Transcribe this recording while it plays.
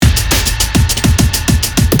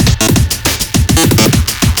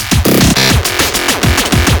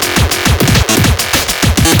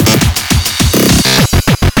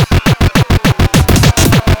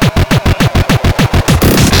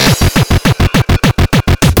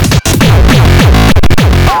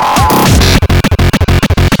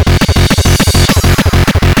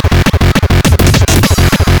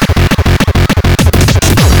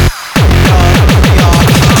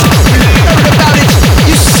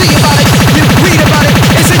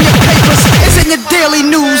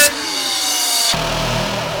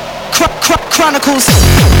Chronicles.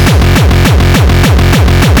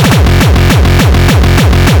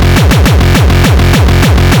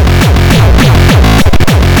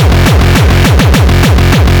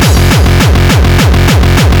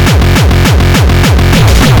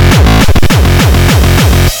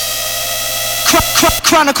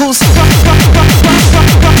 Chronicles.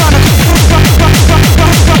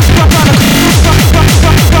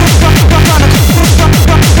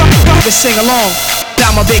 Sing along.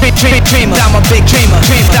 I'm a big dreamer. I'm a big dreamer.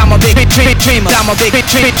 I'm a big dreamer. I'm a big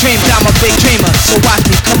dreamer. I'm a big dreamer. So watch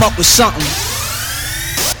me come up with something.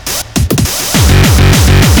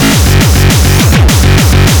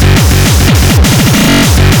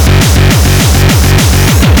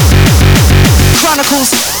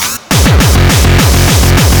 Chronicles.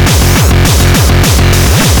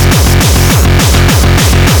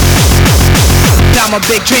 I'm a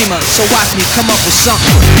big dreamer, so watch me come up with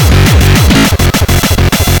something.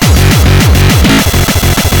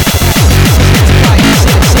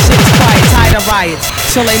 It's quiet, tired of riots,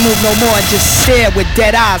 till they move no more and just stare with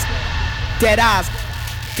dead eyes. Dead eyes,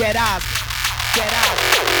 dead eyes, dead eyes.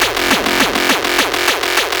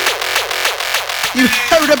 You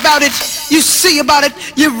heard about it, you see about it,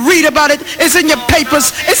 you read about it, it's in your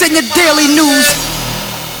papers, it's in your daily news.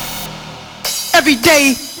 Every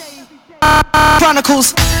day.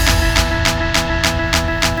 Chronicles.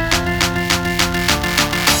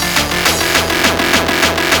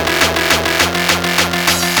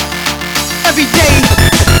 Every day.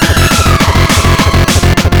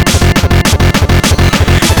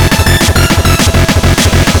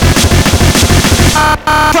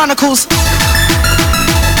 Chronicles.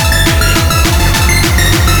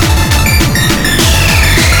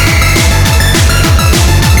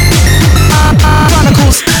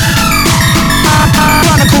 Chronicles.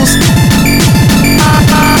 Chronicles. Chronicles.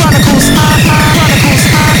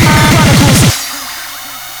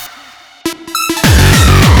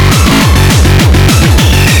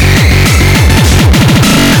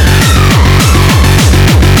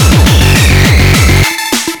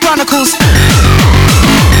 Chronicles. Chronicles.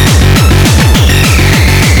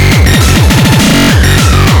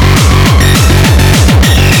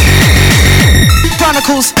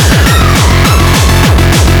 Chronicles. Chronicles.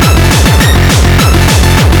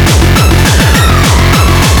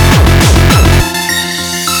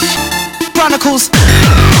 Chronicles.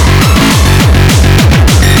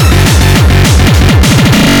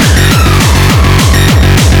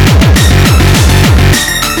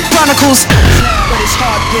 Chronicles. But it's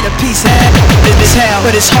hard to get a piece of this hell.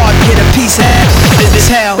 But it's hard to get a piece of this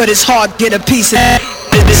hell. But it's hard to get a piece of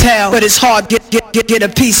this hell. But it's hard to get a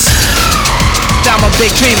piece. I'm a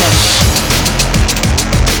big dreamer.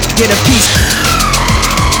 Get a piece.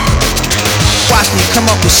 Watch me come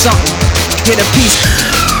up with something. Get a piece.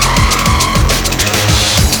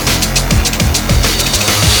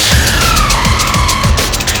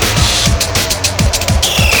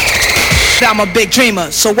 I'm a big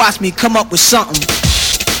dreamer, so watch me come up with something.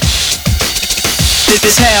 This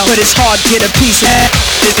is hell, but it's hard to get a piece of.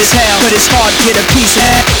 This is hell, but it's hard to get a piece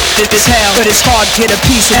of. This is hell, but it's hard to get a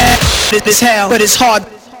piece of. This is hell, but it's hard.